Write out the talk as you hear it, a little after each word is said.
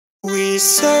We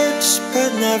search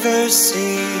but never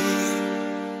see.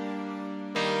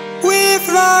 We've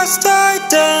lost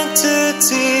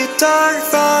identity, dark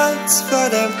thoughts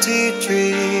but empty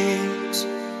dreams,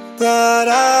 blot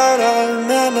out our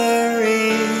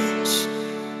memories.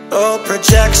 Old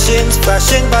projections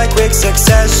flashing by quick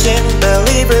succession.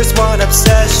 Believers want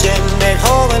obsession, made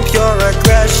whole in pure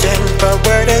aggression. But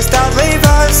where does that leave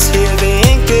us? Here the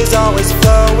ink is always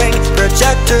flowing,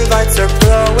 projector lights are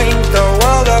glowing, the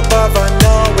world above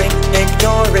unknowing,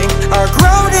 ignoring our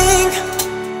groaning.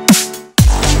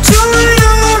 To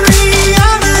your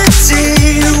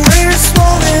reality, we're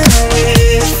swollen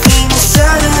with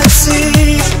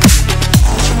insanity.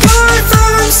 Born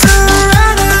from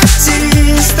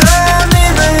serenity's the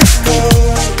miracle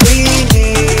we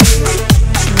need.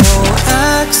 No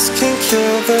axe can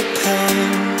kill the pain.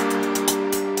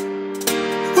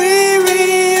 We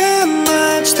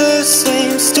reemerge the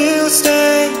same, still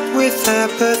stay with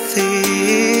apathy.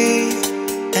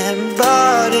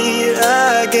 Embodied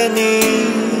agony.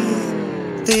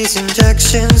 These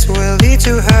injections will lead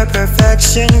to her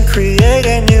perfection, create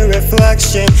a new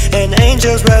reflection, an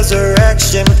angel's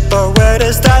resurrection. But where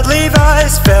does that leave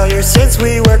us? Failure since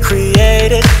we were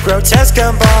created, grotesque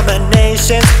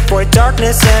abominations, for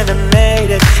darkness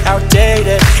animated,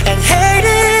 outdated and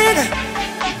hated.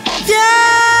 Yeah!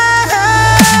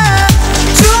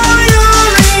 To your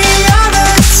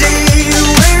reality,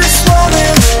 we're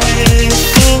swollen with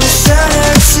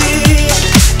insanity.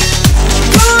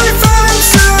 Born from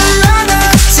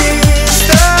serenity's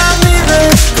the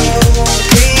miracle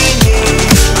we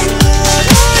need.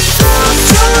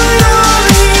 To your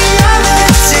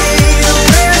reality,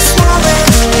 we're swollen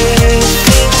with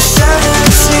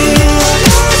insanity.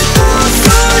 Born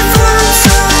from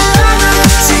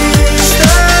serenity's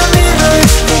the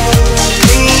miracle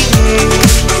we need.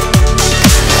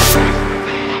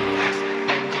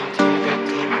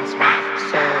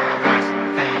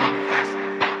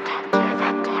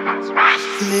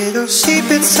 Little sheep,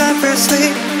 it's time for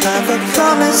sleep. I've a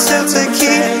promise still to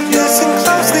keep. Listen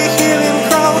closely, hear him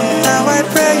crawl. Now I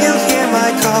pray you hear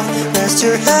my call. Rest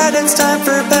your head, it's time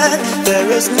for bed. There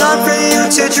is none for you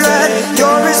to dread.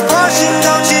 Your is portion,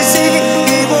 don't you see?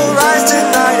 He will rise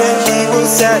tonight and he will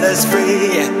set us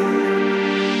free.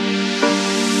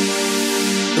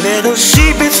 Little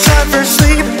sheep, it's time for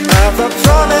sleep. I've a